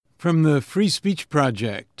From the Free Speech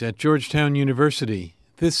Project at Georgetown University,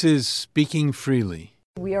 this is Speaking Freely.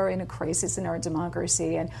 We are in a crisis in our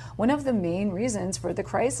democracy, and one of the main reasons for the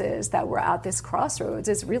crisis that we're at this crossroads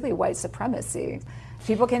is really white supremacy.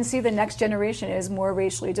 People can see the next generation is more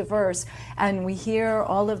racially diverse, and we hear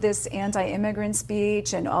all of this anti-immigrant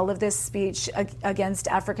speech and all of this speech against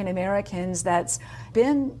African Americans that's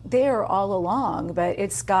been there all along, but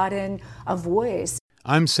it's gotten a voice.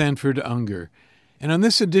 I'm Sanford Unger, and on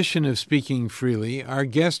this edition of Speaking Freely, our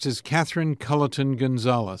guest is Catherine Culleton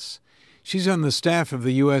Gonzalez. She's on the staff of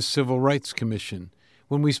the U.S. Civil Rights Commission.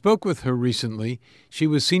 When we spoke with her recently, she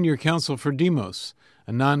was senior counsel for Demos,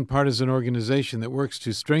 a nonpartisan organization that works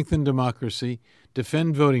to strengthen democracy,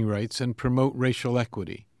 defend voting rights, and promote racial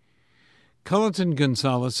equity. Culleton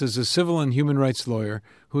Gonzalez is a civil and human rights lawyer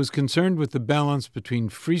who is concerned with the balance between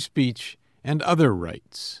free speech and other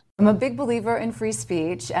rights. I'm a big believer in free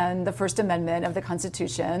speech and the First Amendment of the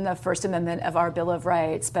Constitution, the First Amendment of our Bill of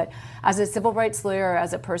Rights. But as a civil rights lawyer,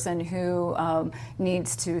 as a person who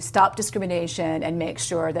needs to stop discrimination and make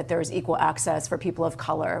sure that there's equal access for people of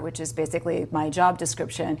color, which is basically my job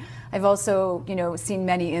description, I've also, seen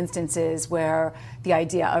many instances where the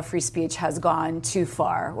idea of free speech has gone too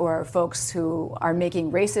far, or folks who are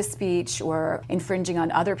making racist speech or infringing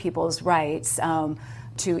on other people's rights.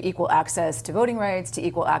 To equal access to voting rights, to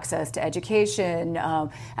equal access to education,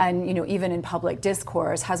 and even in public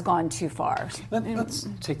discourse has gone too far. Let's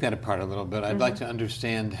take that apart a little bit. I'd like to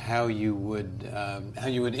understand how you would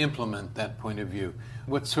implement that point of view.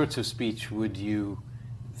 What sorts of speech would you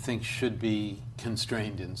think should be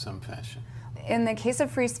constrained in some fashion? In the case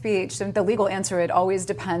of free speech, the legal answer, it always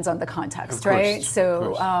depends on the context, course, right?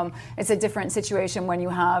 So it's a different situation when you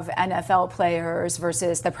have NFL players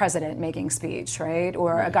versus the president making speech, right?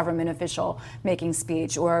 Or a government official making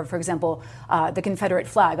speech, or, for example, the Confederate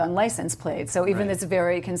flag on license plates. So even this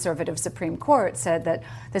very conservative Supreme Court said that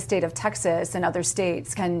the state of Texas and other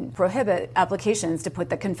states can prohibit applications to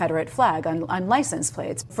put the Confederate flag on license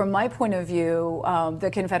plates. From my point of view,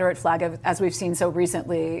 the Confederate flag, as we've seen so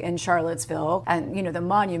recently in Charlottesville, and the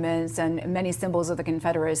monuments and many symbols of the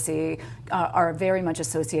Confederacy are very much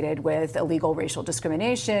associated with illegal racial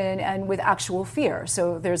discrimination and with actual fear.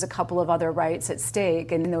 So there's a couple of other rights at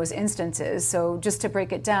stake in those instances. So just to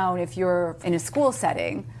break it down, if you're in a school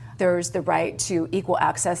setting, there's the right to equal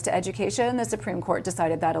access to education. The Supreme Court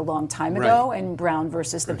decided that a long time ago in Brown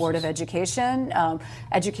versus the Board of Education.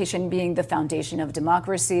 Education being the foundation of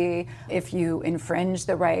democracy. If you infringe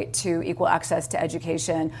the right to equal access to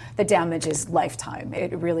education, the damage is lifetime.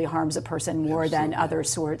 It really harms a person more than other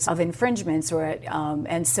sorts of infringements.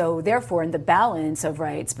 And so therefore, in the balance of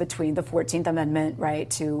rights between the 14th Amendment right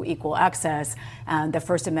to equal access and the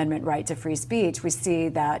First Amendment right to free speech, we see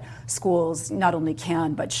that schools not only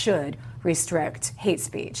can but should restrict hate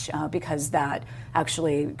speech because that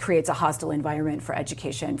actually creates a hostile environment for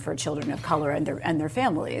education for children of color and their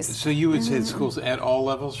families. So you would say that schools at all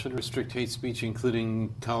levels should restrict hate speech,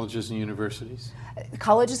 including colleges and universities?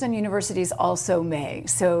 Colleges and universities also may.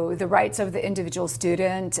 So the rights of the individual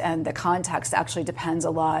student and the context actually depends a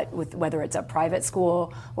lot with whether it's a private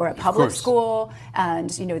school or a public school, and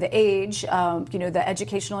the age, the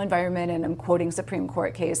educational environment. And I'm quoting Supreme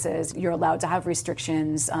Court cases. You're allowed to have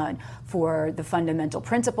restrictions for the fundamental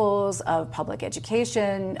principles of public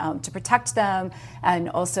education to protect them, and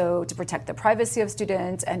also to protect the privacy of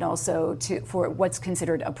students, and also for what's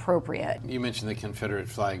considered appropriate. You mentioned the Confederate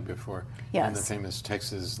flag before. Yes. And the famous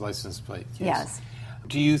Texas license plate case. Yes.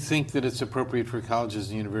 Do you think that it's appropriate for colleges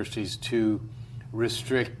and universities to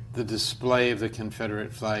restrict the display of the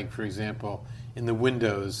Confederate flag, for example, in the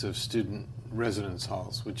windows of student residence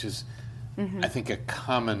halls, which is, I think, a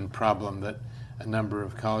common problem that a number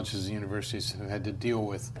of colleges and universities have had to deal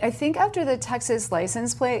with? I think after the Texas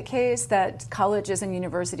license plate case that colleges and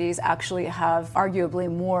universities actually have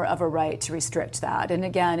arguably more of a right to restrict that. And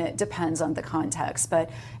again, it depends on the context. But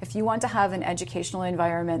if you want to have an educational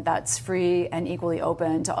environment that's free and equally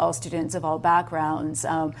open to all students of all backgrounds,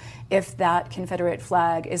 if that Confederate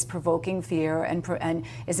flag is provoking fear and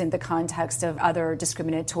is in the context of other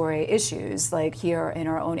discriminatory issues, like here in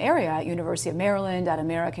our own area at University of Maryland, at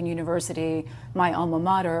American University, my alma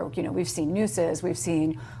mater, we've seen nooses, we've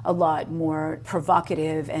seen a lot more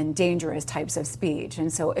provocative and dangerous types of speech.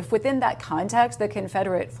 And so if within that context, the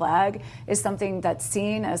Confederate flag is something that's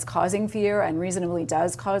seen as causing fear and reasonably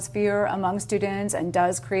does cause fear among students and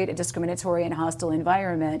does create a discriminatory and hostile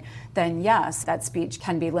environment, then yes, that speech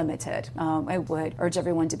can be limited. I would urge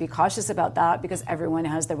everyone to be cautious about that because everyone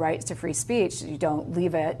has the rights to free speech. You don't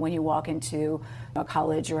leave it when you walk into a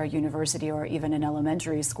college or a university or even an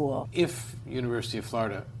elementary school. If University of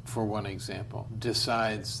Florida, for one example,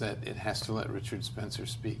 decides that it has to let Richard Spencer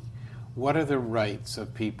speak, what are the rights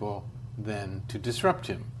of people then to disrupt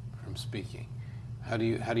him from speaking? How do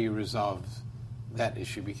you resolve that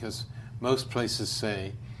issue? Because most places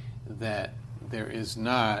say that there is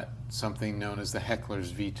not something known as the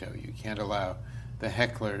heckler's veto. You can't allow the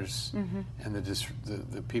hecklers and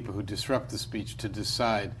the people who disrupt the speech to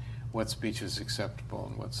decide what speech is acceptable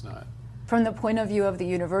and what's not. From the point of view of the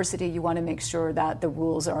university, you want to make sure that the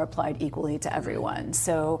rules are applied equally to everyone.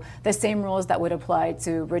 So the same rules that would apply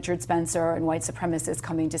to Richard Spencer and white supremacists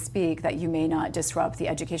coming to speak, that you may not disrupt the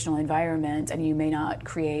educational environment and you may not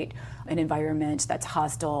create an environment that's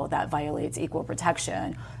hostile, that violates equal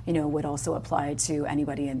protection, would also apply to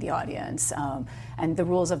anybody in the audience. And the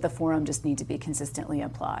rules of the forum just need to be consistently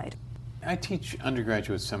applied. I teach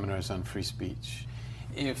undergraduate seminars on free speech.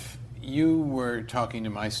 If you were talking to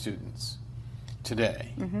my students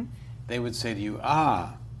today, they would say to you,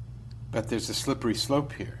 but there's a slippery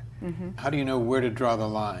slope here. How do you know where to draw the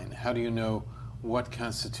line? How do you know what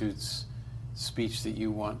constitutes speech that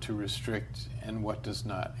you want to restrict and what does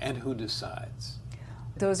not, and who decides?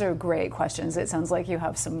 Those are great questions. It sounds like you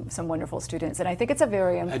have some wonderful students, and I think it's a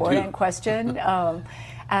very important question.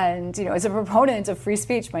 And as a proponent of free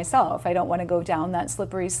speech myself, I don't want to go down that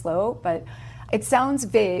slippery slope, but it sounds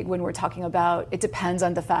vague when we're talking about it depends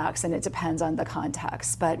on the facts and it depends on the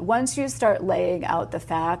context. But once you start laying out the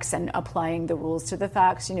facts and applying the rules to the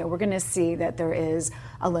facts, we're going to see that there is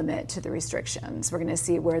a limit to the restrictions. We're going to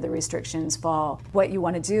see where the restrictions fall. What you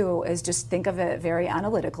want to do is just think of it very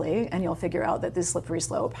analytically, and you'll figure out that this slippery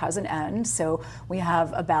slope has an end. So we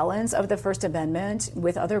have a balance of the First Amendment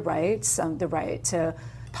with other rights, the right to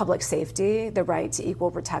public safety, the right to equal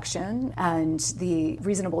protection, and the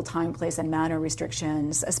reasonable time, place, and manner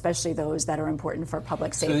restrictions, especially those that are important for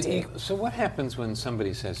public safety. So what happens when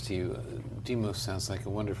somebody says to you, Demos sounds like a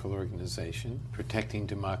wonderful organization, protecting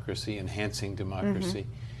democracy, enhancing democracy,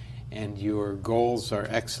 and your goals are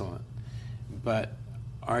excellent, but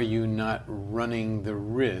are you not running the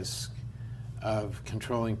risk of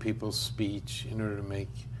controlling people's speech in order to make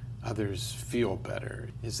others feel better?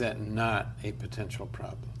 Is that not a potential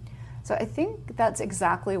problem? So I think that's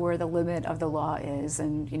exactly where the limit of the law is.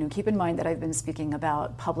 And keep in mind that I've been speaking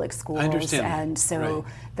about public schools. I understand. And so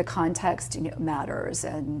the context matters.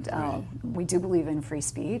 And we do believe in free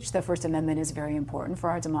speech. The First Amendment is very important for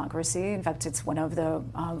our democracy. In fact, it's one of the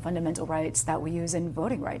fundamental rights that we use in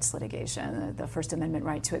voting rights litigation. The First Amendment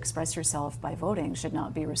right to express yourself by voting should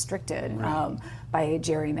not be restricted by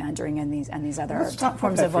gerrymandering and these other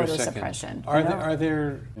forms of voter suppression. Are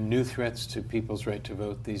there new threats to people's right to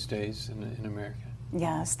vote these days in America?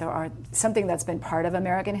 Yes, there are. Something that's been part of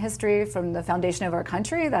American history from the foundation of our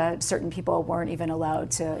country, that certain people weren't even allowed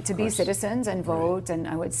to be citizens and vote. And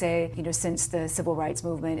I would say, since the Civil Rights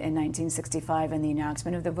Movement in 1965 and the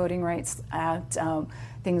enactment of the Voting Rights Act,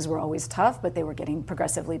 things were always tough, but they were getting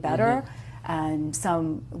progressively better. And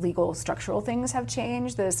some legal structural things have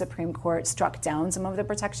changed. The Supreme Court struck down some of the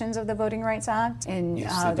protections of the Voting Rights Act in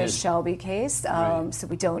the Shelby case. So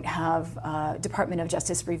we don't have Department of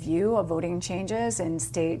Justice review of voting changes in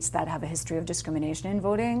states that have a history of discrimination in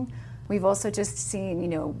voting. We've also just seen,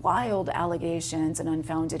 wild allegations and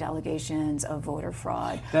unfounded allegations of voter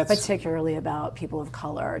fraud, particularly about people of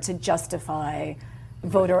color, to justify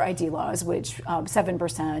voter ID laws, which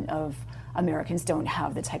 7% of Americans don't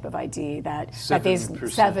have the type of ID that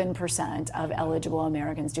 7% of eligible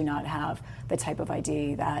Americans do not have the type of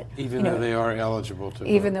ID that even though they are eligible to vote.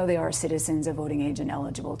 Even though they are citizens of voting age and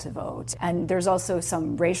eligible to vote. And there's also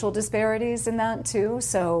some racial disparities in that too.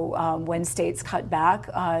 So when states cut back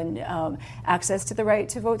on access to the right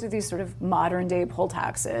to vote through these sort of modern day poll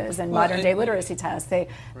taxes and modern day literacy tests,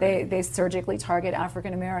 they surgically target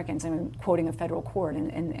African Americans. I'm quoting a federal court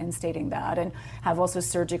in stating that, and have also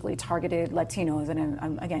surgically targeted Latinos, and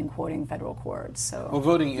I'm again quoting federal courts. So,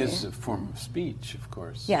 voting is a form of speech, of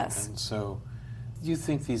course. Yes. And so, do you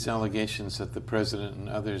think these allegations that the president and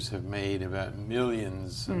others have made about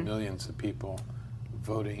millions and millions of people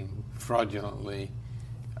voting fraudulently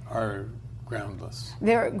are groundless?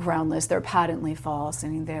 They're groundless. They're patently false. I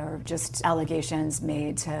mean, they're just allegations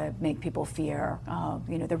made to make people fear.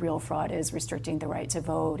 The real fraud is restricting the right to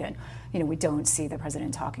vote, and we don't see the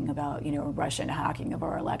president talking about Russian hacking of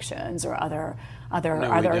our elections or other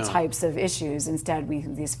types of issues. Instead, we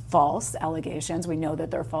have these false allegations. We know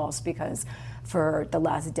that they're false because for the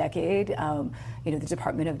last decade, the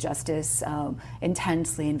Department of Justice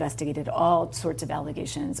intensely investigated all sorts of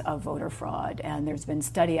allegations of voter fraud, and there's been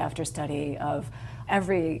study after study of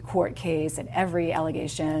every court case and every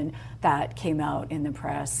allegation that came out in the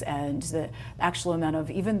press, and the actual amount of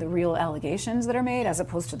even the real allegations that are made as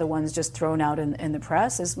opposed to the ones just thrown out in the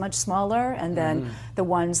press is much smaller, and then the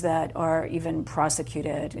ones that are even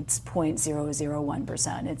prosecuted, it's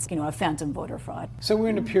 0.001%. It's a phantom voter fraud. So we're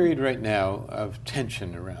in a period right now of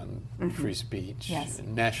tension around free speech, Yes.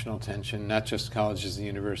 national tension, not just colleges and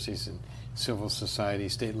universities and civil society.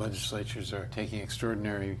 State legislatures are taking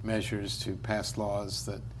extraordinary measures to pass laws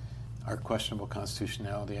that are questionable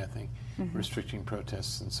constitutionality, I think, restricting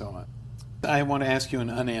protests and so on. I want to ask you an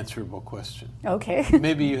unanswerable question. Okay.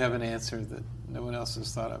 Maybe you have an answer that no one else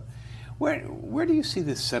has thought of. Where do you see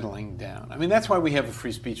this settling down? I mean, that's why we have a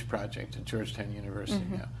free speech project at Georgetown University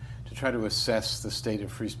now, to try to assess the state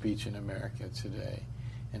of free speech in America today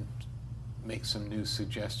and make some new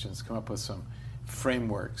suggestions, come up with some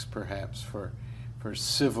frameworks perhaps for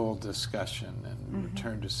civil discussion and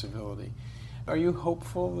return to civility. Are you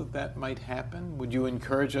hopeful that that might happen? Would you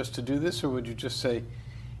encourage us to do this, or would you just say,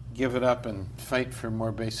 give it up and fight for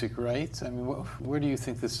more basic rights? I mean, where do you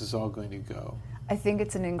think this is all going to go? I think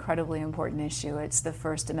it's an incredibly important issue. It's the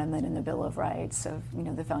First Amendment in the Bill of Rights of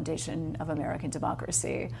the foundation of American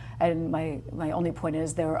democracy. And my only point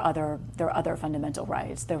is there are other fundamental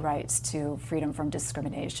rights: the rights to freedom from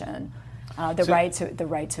discrimination, the right to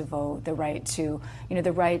vote, the right to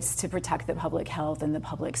the rights to protect the public health and the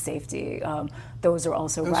public safety. Those are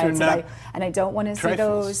also rights, and I don't want to see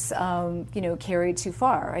those carried too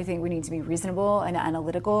far. I think we need to be reasonable and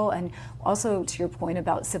analytical, and also to your point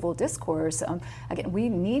about civil discourse. Again, we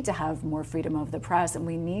need to have more freedom of the press, and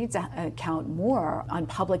we need to count more on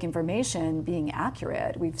public information being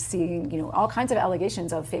accurate. We've seen all kinds of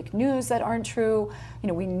allegations of fake news that aren't true.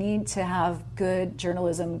 We need to have good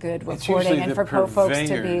journalism, good reporting, and for folks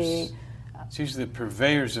to be. It's usually the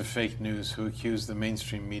purveyors of fake news who accuse the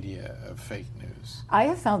mainstream media of fake news. I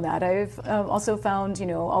have found that. I've also found,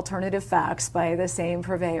 alternative facts by the same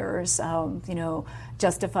purveyors,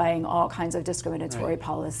 justifying all kinds of discriminatory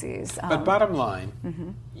policies. But bottom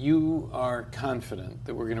line, you are confident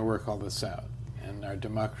that we're going to work all this out and our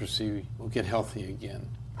democracy will get healthy again.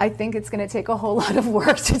 I think it's going to take a whole lot of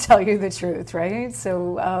work, to tell you the truth, right?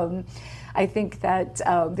 So I think that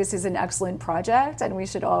this is an excellent project, and we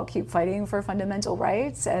should all keep fighting for fundamental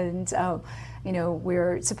rights. And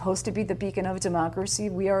we're supposed to be the beacon of democracy.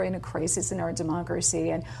 We are in a crisis in our democracy,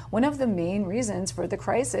 and one of the main reasons for the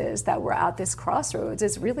crisis that we're at this crossroads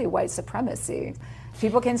is really white supremacy.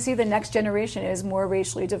 People can see the next generation is more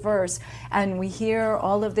racially diverse, and we hear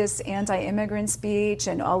all of this anti-immigrant speech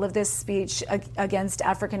and all of this speech against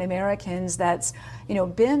African Americans that's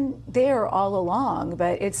been there all along,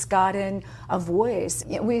 but it's gotten a voice.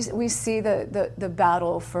 We see the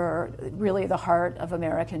battle for really the heart of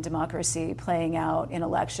American democracy playing out in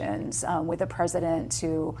elections with a president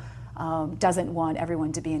who doesn't want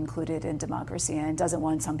everyone to be included in democracy and doesn't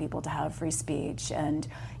want some people to have free speech, and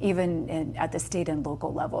even at the state and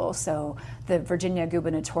local level. So the Virginia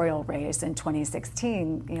gubernatorial race in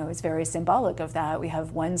 2016, is very symbolic of that. We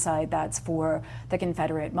have one side that's for the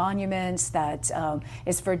Confederate monuments, that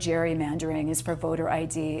is for gerrymandering, is for voter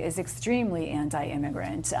ID, is extremely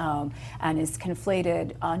anti-immigrant, and is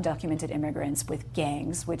conflated undocumented immigrants with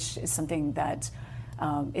gangs, which is something that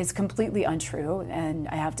is completely untrue. And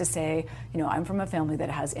I have to say, I'm from a family that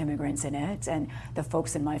has immigrants in it, and the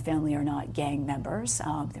folks in my family are not gang members.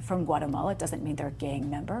 They're from Guatemala. It doesn't mean they're gang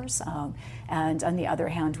members. And on the other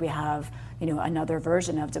hand, we have another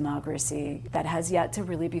version of democracy that has yet to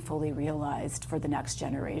really be fully realized for the next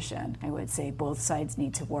generation. I would say both sides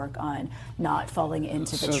need to work on not falling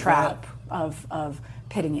into the trap of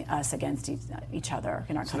pitting us against each other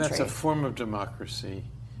in our country. So that's a form of democracy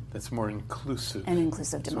that's more inclusive. An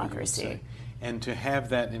inclusive democracy. And to have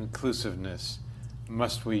that inclusiveness,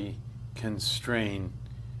 must we constrain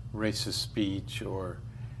racist speech or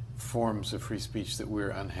forms of free speech that we're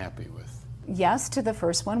unhappy with? Yes, to the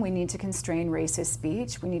first one, we need to constrain racist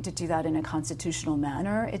speech. We need to do that in a constitutional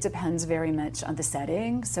manner. It depends very much on the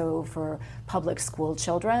setting. So for public school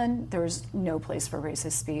children, there's no place for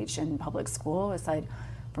racist speech in public school, aside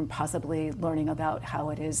from possibly learning about how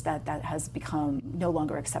it is that has become no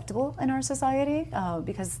longer acceptable in our society,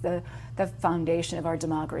 because the foundation of our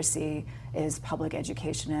democracy is public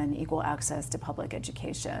education and equal access to public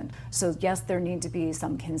education. So yes, there need to be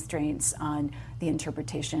some constraints on the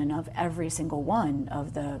interpretation of every single one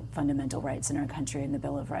of the fundamental rights in our country in the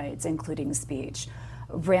Bill of Rights, including speech.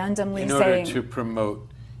 Randomly in order to promote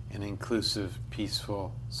an inclusive,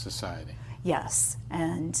 peaceful society. Yes,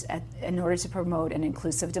 and in order to promote an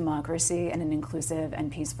inclusive democracy and an inclusive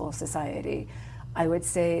and peaceful society, I would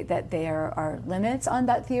say that there are limits on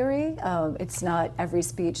that theory. It's not every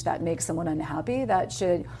speech that makes someone unhappy that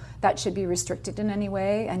should be restricted in any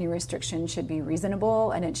way. Any restriction should be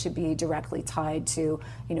reasonable, and it should be directly tied to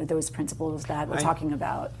those principles that we're talking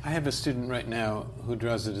about. I have a student right now who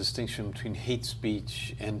draws a distinction between hate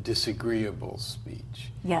speech and disagreeable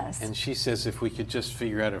speech. Yes. And she says if we could just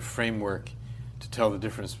figure out a framework to tell the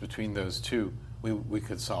difference between those two, we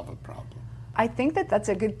could solve a problem. I think that that's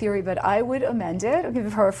a good theory, but I would amend it, I'll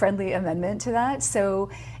give her a friendly amendment to that. So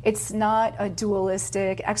it's not a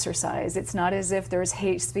dualistic exercise. It's not as if there's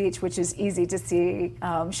hate speech, which is easy to see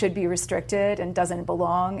should be restricted and doesn't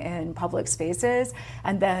belong in public spaces.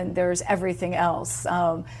 And then there's everything else.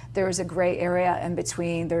 There's a gray area in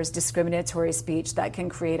between. There's discriminatory speech that can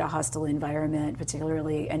create a hostile environment,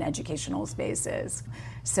 particularly in educational spaces.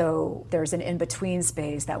 So there's an in-between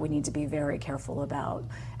space that we need to be very careful about.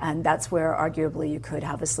 And that's where arguably you could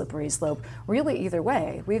have a slippery slope. Really either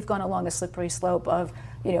way. We've gone along a slippery slope of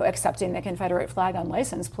accepting the Confederate flag on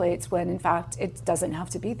license plates when in fact it doesn't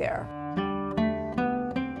have to be there.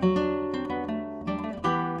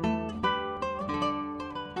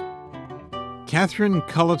 Catherine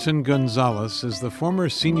Culleton Gonzalez is the former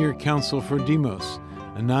senior counsel for Demos,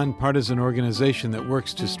 a nonpartisan organization that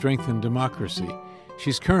works to strengthen democracy.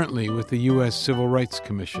 She's currently with the U.S. Civil Rights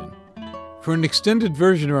Commission. For an extended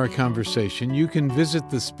version of our conversation, you can visit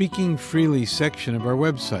the Speaking Freely section of our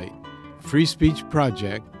website,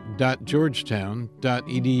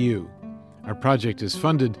 freespeechproject.georgetown.edu. Our project is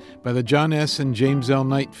funded by the John S. and James L.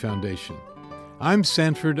 Knight Foundation. I'm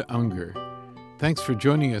Sanford Unger. Thanks for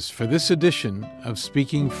joining us for this edition of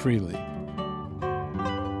Speaking Freely.